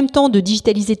 en même temps de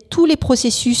digitaliser tous les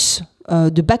processus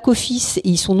de back-office, et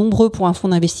ils sont nombreux pour un fonds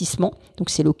d'investissement, donc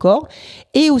c'est le corps,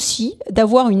 et aussi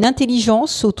d'avoir une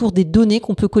intelligence autour des données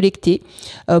qu'on peut collecter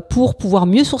pour pouvoir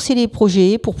mieux sourcer les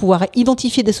projets, pour pouvoir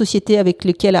identifier des sociétés avec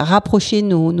lesquelles rapprocher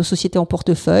nos sociétés en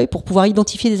portefeuille, pour pouvoir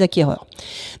identifier des acquéreurs.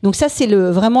 Donc ça, c'est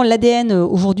vraiment l'ADN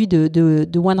aujourd'hui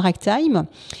de One Right Time,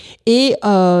 et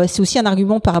c'est aussi un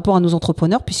argument par rapport à nos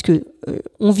entrepreneurs, puisque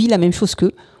on vit la même chose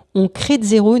qu'eux. on crée de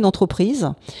zéro une entreprise.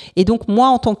 Et donc, moi,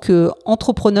 en tant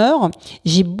qu'entrepreneur,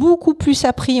 j'ai beaucoup plus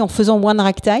appris en faisant One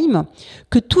Ragtime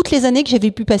que toutes les années que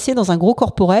j'avais pu passer dans un gros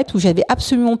corporate où j'avais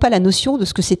absolument pas la notion de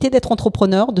ce que c'était d'être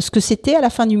entrepreneur, de ce que c'était à la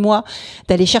fin du mois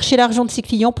d'aller chercher l'argent de ses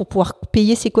clients pour pouvoir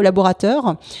payer ses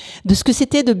collaborateurs, de ce que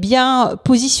c'était de bien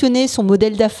positionner son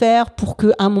modèle d'affaires pour qu'à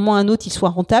un moment ou à un autre, il soit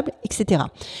rentable, etc.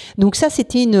 Donc ça,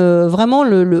 c'était vraiment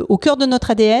au cœur de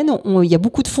notre ADN. Il y a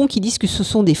beaucoup de fonds qui disent que ce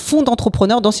sont des fonds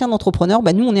d'entrepreneurs, d'anciens entrepreneurs.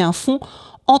 Nous, on est un fonds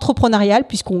entrepreneurial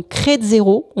puisqu'on crée de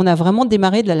zéro. On a vraiment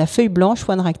démarré de la feuille blanche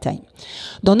One Ragtime.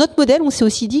 Dans notre modèle, on s'est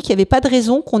aussi dit qu'il n'y avait pas de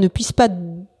raison qu'on ne puisse pas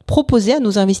proposer à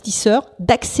nos investisseurs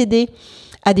d'accéder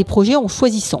à des projets en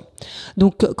choisissant.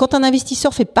 Donc, quand un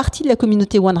investisseur fait partie de la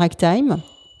communauté One Ragtime,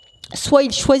 soit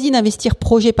il choisit d'investir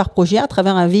projet par projet à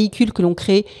travers un véhicule que l'on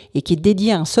crée et qui est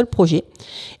dédié à un seul projet.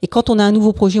 Et quand on a un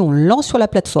nouveau projet, on le lance sur la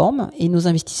plateforme et nos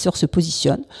investisseurs se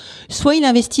positionnent. Soit il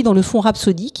investit dans le fonds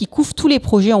Rhapsody qui couvre tous les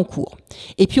projets en cours.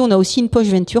 Et puis on a aussi une poche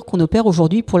venture qu'on opère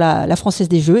aujourd'hui pour la Française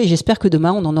des Jeux et j'espère que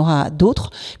demain on en aura d'autres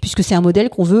puisque c'est un modèle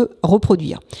qu'on veut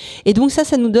reproduire. Et donc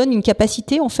ça nous donne une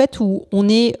capacité en fait où on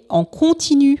est en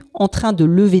continu en train de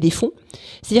lever des fonds.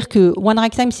 C'est-à-dire que One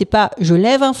Ragtime, c'est pas je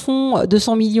lève un fonds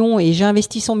 200 millions et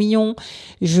j'investis 100 millions,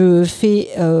 je fais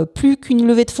plus qu'une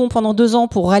levée de fonds pendant 2 ans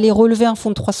pour aller relever un fonds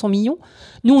de 300 millions.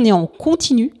 Nous, on est en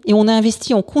continu et on a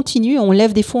investi en continu et on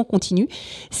lève des fonds en continu.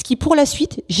 Ce qui, pour la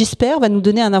suite, j'espère, va nous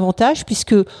donner un avantage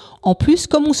puisque, en plus,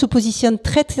 comme on se positionne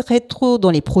très, très tôt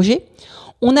dans les projets,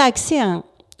 on a accès à un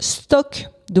stock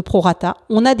de prorata.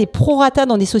 On a des prorata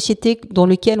dans des sociétés dans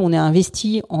lesquelles on est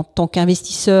investi en tant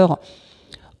qu'investisseur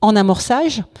en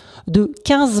amorçage de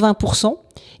 15-20%,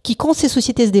 qui, quand ces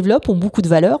sociétés se développent, ont beaucoup de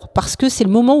valeur parce que c'est le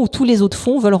moment où tous les autres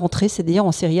fonds veulent rentrer, c'est-à-dire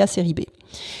en série A, série B.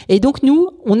 Et donc, nous,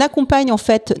 on accompagne en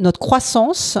fait notre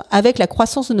croissance avec la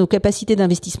croissance de nos capacités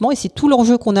d'investissement et c'est tout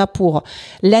l'enjeu qu'on a pour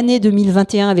l'année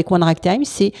 2021 avec One Ragtime,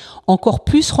 c'est encore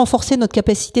plus renforcer notre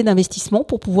capacité d'investissement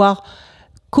pour pouvoir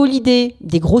co-leader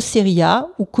des grosses séries A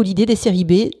ou co-leader des séries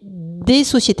B des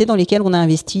sociétés dans lesquelles on a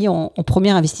investi en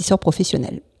premier investisseur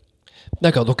professionnel.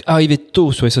 D'accord, donc arriver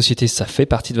tôt sur les sociétés, ça fait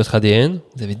partie de votre ADN.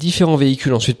 Vous avez différents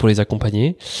véhicules ensuite pour les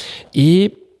accompagner.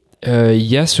 Et il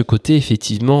y a ce côté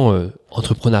effectivement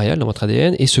entrepreneurial dans votre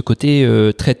ADN et ce côté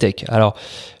très tech. Alors,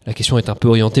 la question est un peu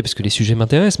orientée parce que les sujets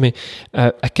m'intéressent, mais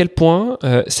à quel point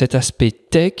cet aspect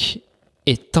tech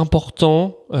est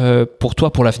important pour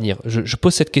toi pour l'avenir ? Je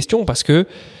pose cette question parce que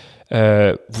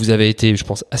vous avez été, je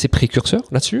pense, assez précurseur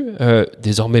là-dessus.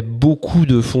 Désormais, beaucoup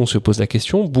de fonds se posent la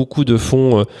question, beaucoup de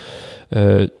fonds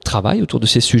travaillent autour de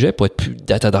ces sujets pour être plus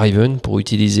data-driven, pour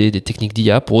utiliser des techniques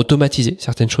d'IA, pour automatiser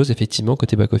certaines choses, effectivement,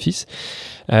 côté back-office.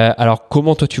 Alors,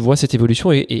 comment toi, tu vois cette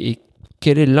évolution et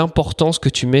quelle est l'importance que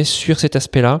tu mets sur cet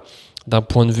aspect-là d'un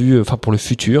point de vue, enfin pour le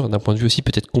futur, d'un point de vue aussi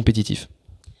peut-être compétitif ?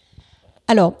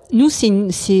 Alors, nous,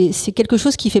 c'est quelque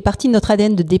chose qui fait partie de notre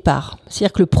ADN de départ.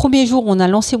 C'est-à-dire que le premier jour où on a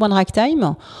lancé One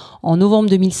Ragtime, en novembre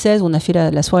 2016, on a fait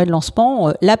la soirée de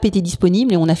lancement, l'app était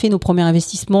disponible et on a fait nos premiers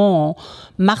investissements en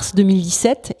mars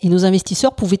 2017 et nos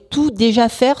investisseurs pouvaient tout déjà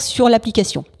faire sur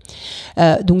l'application.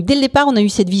 Donc dès le départ, on a eu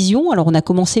cette vision. Alors on a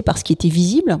commencé par ce qui était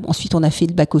visible. Ensuite, on a fait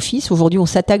le back-office. Aujourd'hui, on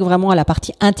s'attaque vraiment à la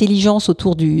partie intelligence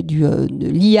autour de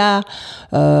l'IA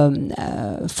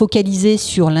focalisée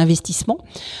sur l'investissement.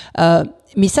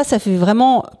 Mais ça fait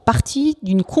vraiment partie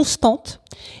d'une constante.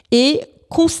 Et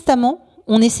constamment,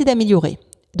 on essaie d'améliorer.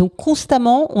 Donc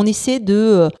constamment, on essaie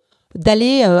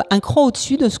d'aller un cran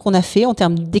au-dessus de ce qu'on a fait en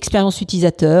termes d'expérience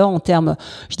utilisateur, en termes,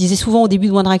 je disais souvent au début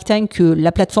de One Ragtime que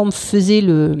la plateforme faisait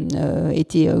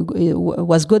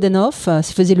was good enough,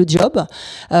 faisait le job.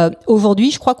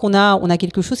 Aujourd'hui, je crois qu'on a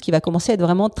quelque chose qui va commencer à être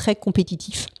vraiment très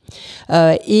compétitif.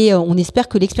 Et on espère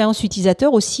que l'expérience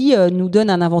utilisateur aussi nous donne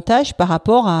un avantage par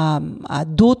rapport à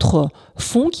d'autres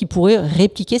fonds qui pourraient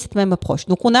répliquer cette même approche.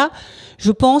 Donc on a,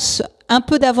 je pense, un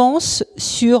peu d'avance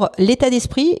sur l'état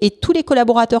d'esprit et tous les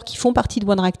collaborateurs qui font partie de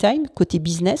One Ragtime, côté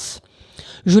business,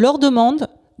 je leur demande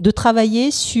de travailler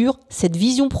sur cette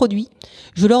vision produit.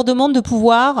 Je leur demande de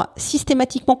pouvoir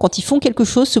systématiquement, quand ils font quelque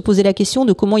chose, se poser la question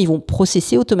de comment ils vont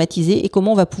processer, automatiser et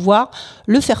comment on va pouvoir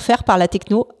le faire par la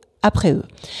techno après eux.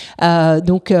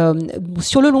 Donc,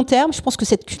 sur le long terme, je pense que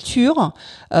cette culture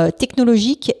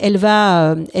technologique, elle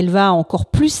va encore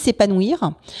plus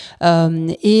s'épanouir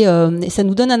et ça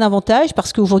nous donne un avantage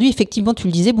parce qu'aujourd'hui, effectivement, tu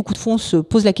le disais, beaucoup de fonds se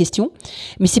posent la question,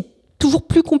 mais c'est toujours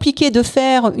plus compliqué de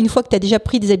faire une fois que tu as déjà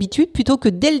pris des habitudes plutôt que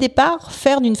dès le départ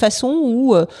faire d'une façon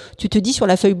où tu te dis sur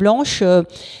la feuille blanche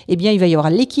eh bien il va y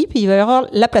avoir l'équipe et il va y avoir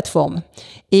la plateforme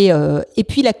et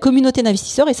puis la communauté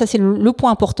d'investisseurs, et ça c'est le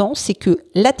point important, c'est que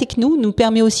la techno nous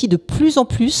permet aussi de plus en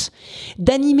plus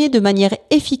d'animer de manière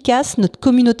efficace notre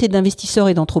communauté d'investisseurs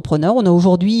et d'entrepreneurs. On a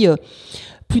aujourd'hui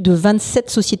plus de 27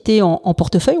 sociétés en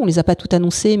portefeuille. On les a pas toutes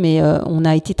annoncées, mais on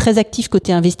a été très actif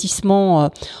côté investissement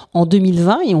en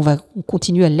 2020 et on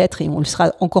continue à l'être et on le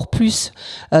sera encore plus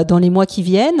dans les mois qui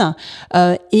viennent.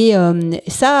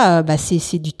 Ça,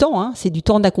 c'est du temps, hein, c'est du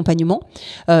temps d'accompagnement.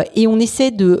 Et on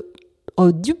essaie de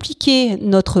dupliquer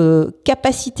notre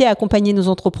capacité à accompagner nos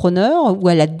entrepreneurs ou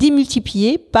à la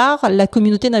démultiplier par la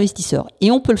communauté d'investisseurs.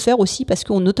 Et on peut le faire aussi parce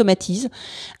qu'on automatise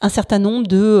un certain nombre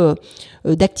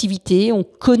d'activités. On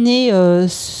connaît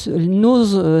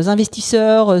nos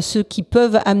investisseurs, ceux qui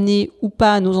peuvent amener ou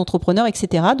pas nos entrepreneurs,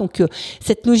 etc. Donc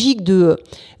cette logique de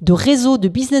réseau, de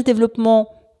business développement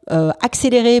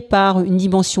accéléré par une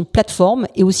dimension plateforme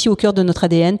est aussi au cœur de notre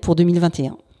ADN pour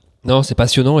 2021. Non, c'est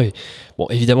passionnant et bon,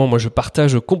 évidemment, moi je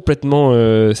partage complètement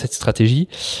cette stratégie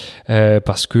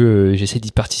parce que j'essaie d'y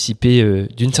participer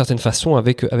d'une certaine façon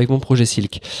avec mon projet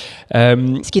Silk.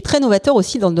 Ce qui est très novateur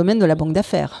aussi dans le domaine de la banque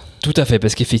d'affaires. Tout à fait,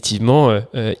 parce qu'effectivement,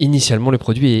 initialement, le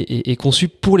produit est conçu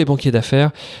pour les banquiers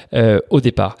d'affaires au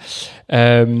départ.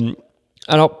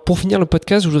 Alors, pour finir le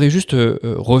podcast, je voudrais juste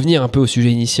revenir un peu au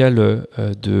sujet initial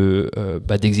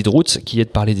d'Exit Roots, qui est de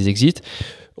parler des exits.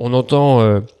 On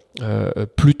entend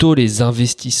plutôt les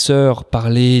investisseurs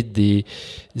parler des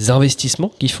investissements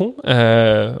qu'ils font.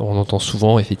 On entend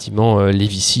souvent effectivement les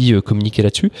VC communiquer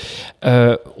là-dessus.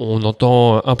 On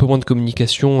entend un peu moins de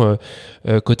communication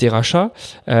côté rachat.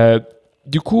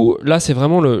 Du coup, là, c'est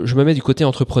vraiment je me mets du côté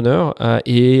entrepreneur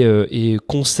et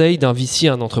conseil d'un VC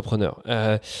à un entrepreneur.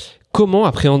 Comment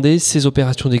appréhender ces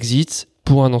opérations d'exit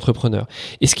pour un entrepreneur?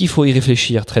 Est-ce qu'il faut y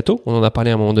réfléchir très tôt? On en a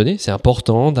parlé à un moment donné. C'est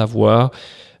important d'avoir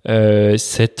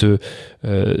ces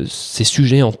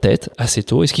sujets en tête assez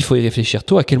tôt. Est-ce qu'il faut y réfléchir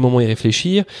tôt? À quel moment y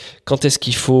réfléchir? Quand est-ce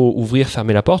qu'il faut ouvrir,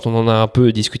 fermer la porte? On en a un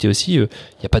peu discuté aussi. Il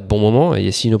n'y a pas de bon moment.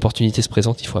 Et si une opportunité se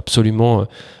présente, il faut absolument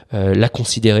la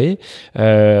considérer.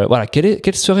 Voilà.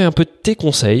 Quels seraient un peu tes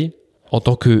conseils en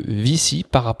tant que VC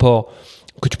par rapport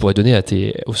que tu pourrais donner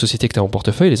aux sociétés que tu as en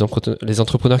portefeuille, les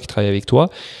entrepreneurs qui travaillent avec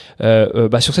toi,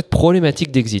 sur cette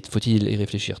problématique d'exit? Faut-il y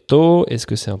réfléchir tôt? Est-ce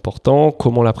que c'est important?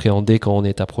 Comment l'appréhender quand on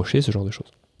est approché? Ce genre de choses.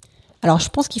 Alors, je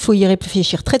pense qu'il faut y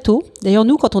réfléchir très tôt. D'ailleurs,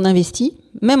 nous, quand on investit,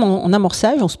 même en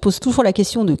amorçage, on se pose toujours la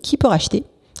question de qui peut racheter,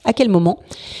 à quel moment.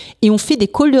 Et on fait des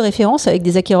calls de référence avec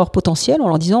des acquéreurs potentiels en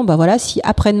leur disant, voilà, si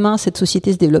après-demain, cette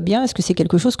société se développe bien, est-ce que c'est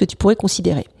quelque chose que tu pourrais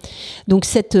considérer? Donc,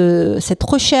 cette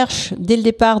recherche, dès le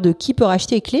départ, de qui peut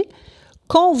racheter est clé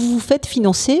quand vous vous faites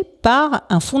financer par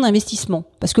un fonds d'investissement.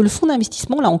 Parce que le fonds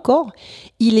d'investissement, là encore,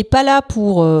 il n'est pas là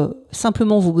pour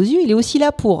simplement vos beaux yeux, il est aussi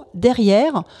là pour,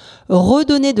 derrière,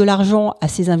 redonner de l'argent à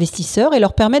ces investisseurs et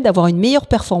leur permettre d'avoir une meilleure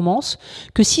performance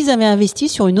que s'ils avaient investi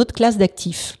sur une autre classe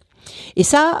d'actifs. Et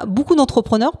ça, beaucoup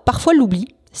d'entrepreneurs, parfois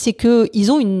l'oublient, c'est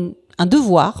qu'ils ont un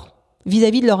devoir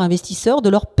vis-à-vis de leurs investisseurs de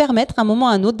leur permettre à un moment ou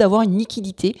à un autre d'avoir une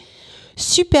liquidité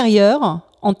supérieure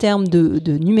en termes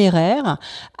de numéraire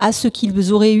à ce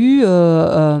qu'ils auraient eu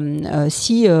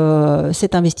si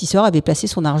cet investisseur avait placé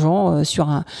son argent sur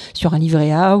un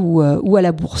livret A ou à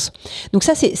la bourse. Donc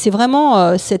ça, c'est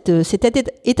vraiment cet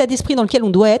état d'esprit dans lequel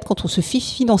on doit être quand on se fait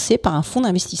financer par un fonds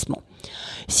d'investissement.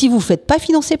 Si vous ne faites pas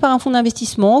financer par un fonds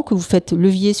d'investissement, que vous faites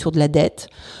levier sur de la dette,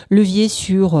 levier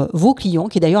sur vos clients,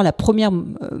 qui est d'ailleurs la première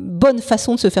bonne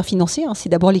façon de se faire financer, c'est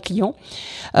d'abord les clients,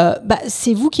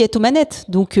 c'est vous qui êtes aux manettes.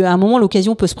 Donc à un moment,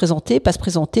 l'occasion peut se présenter, pas se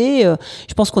présenter.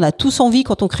 Je pense qu'on a tous envie,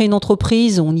 quand on crée une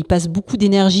entreprise, on y passe beaucoup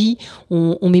d'énergie,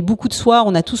 on met beaucoup de soi,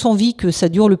 on a tous envie que ça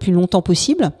dure le plus longtemps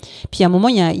possible. Puis à un moment,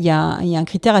 il y a un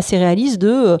critère assez réaliste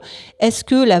de est-ce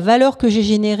que la valeur que j'ai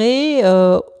générée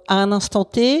à un instant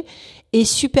T est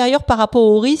supérieur par rapport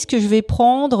au risque que je vais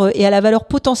prendre et à la valeur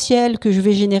potentielle que je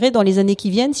vais générer dans les années qui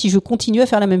viennent si je continue à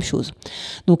faire la même chose.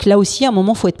 Donc là aussi, à un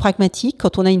moment, il faut être pragmatique.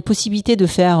 Quand on a une possibilité de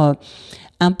faire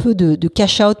un peu de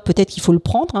cash out, peut-être qu'il faut le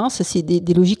prendre. Ça, c'est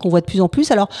des logiques qu'on voit de plus en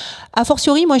plus. Alors, a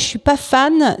fortiori, moi, je suis pas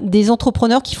fan des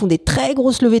entrepreneurs qui font des très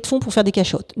grosses levées de fonds pour faire des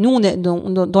cash out. Nous, on est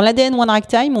dans l'ADN One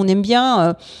Ragtime, on aime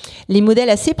bien les modèles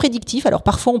assez prédictifs. Alors,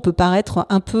 parfois, on peut paraître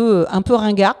un peu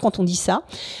ringard quand on dit ça.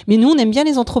 Mais nous, on aime bien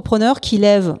les entrepreneurs qui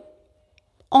lèvent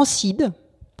en seed.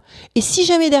 Et si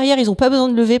jamais derrière, ils n'ont pas besoin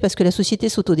de lever parce que la société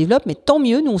s'autodéveloppe, mais tant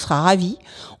mieux, nous, on sera ravis.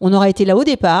 On aura été là au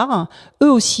départ, eux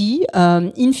aussi.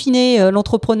 In fine,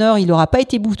 l'entrepreneur, il n'aura pas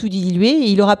été beaucoup dilué et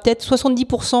il aura peut-être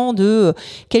 70% de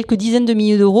quelques dizaines de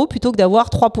milliers d'euros plutôt que d'avoir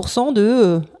 3%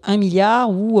 de 1 milliard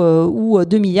ou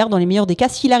 2 milliards dans les meilleurs des cas,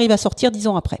 s'il arrive à sortir 10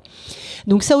 ans après.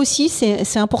 Donc ça aussi,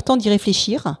 c'est important d'y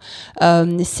réfléchir.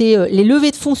 Les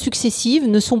levées de fonds successives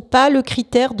ne sont pas le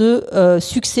critère de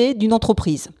succès d'une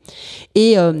entreprise.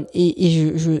 Et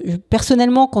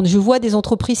personnellement, quand je vois des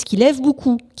entreprises qui lèvent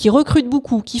beaucoup, qui recrutent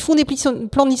beaucoup, qui font des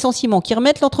plans de licenciement, qui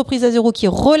remettent l'entreprise à zéro, qui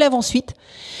relèvent ensuite,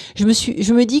 je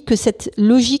me dis que cette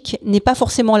logique n'est pas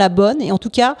forcément la bonne. Et en tout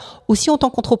cas, aussi en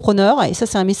tant qu'entrepreneur, et ça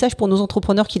c'est un message pour nos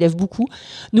entrepreneurs qui lèvent beaucoup,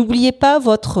 n'oubliez pas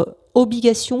votre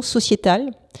obligation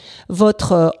sociétale,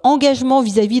 votre engagement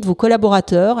vis-à-vis de vos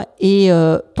collaborateurs, et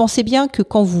pensez bien que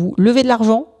quand vous levez de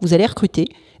l'argent, vous allez recruter.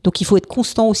 Donc il faut être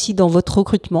constant aussi dans votre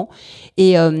recrutement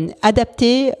et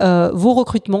adapter vos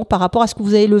recrutements par rapport à ce que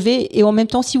vous avez levé. Et en même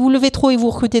temps, si vous levez trop et vous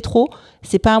recrutez trop,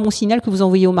 c'est pas un bon signal que vous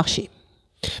envoyez au marché.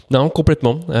 Non,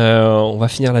 complètement. On va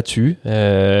finir là-dessus.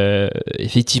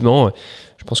 Effectivement,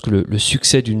 je pense que le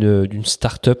succès d'une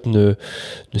start-up ne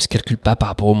se calcule pas par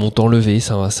rapport au montant levé.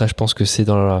 Ça, je pense que c'est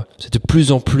de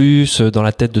plus en plus dans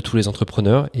la tête de tous les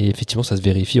entrepreneurs. Et effectivement, ça se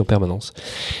vérifie en permanence.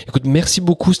 Écoute, merci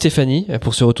beaucoup Stéphanie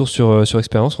pour ce retour sur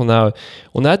expérience. On a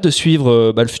hâte de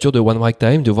suivre le futur de One Right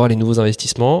Time, de voir les nouveaux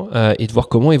investissements et de voir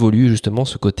comment évolue justement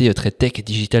ce côté très tech et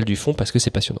digital du fonds, parce que c'est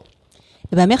passionnant.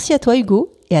 Merci à toi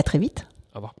Hugo et à très vite.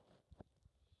 Au revoir.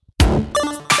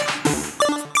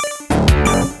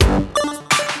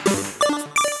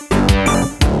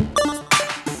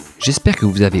 J'espère que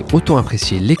vous avez autant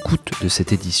apprécié l'écoute de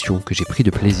cette édition que j'ai pris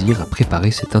de plaisir à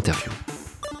préparer cette interview.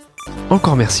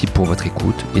 Encore merci pour votre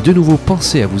écoute et de nouveau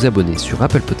pensez à vous abonner sur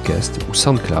Apple Podcast ou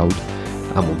SoundCloud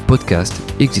à mon podcast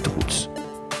Exit Roots.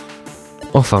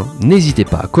 Enfin, n'hésitez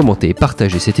pas à commenter et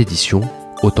partager cette édition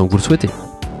autant que vous le souhaitez.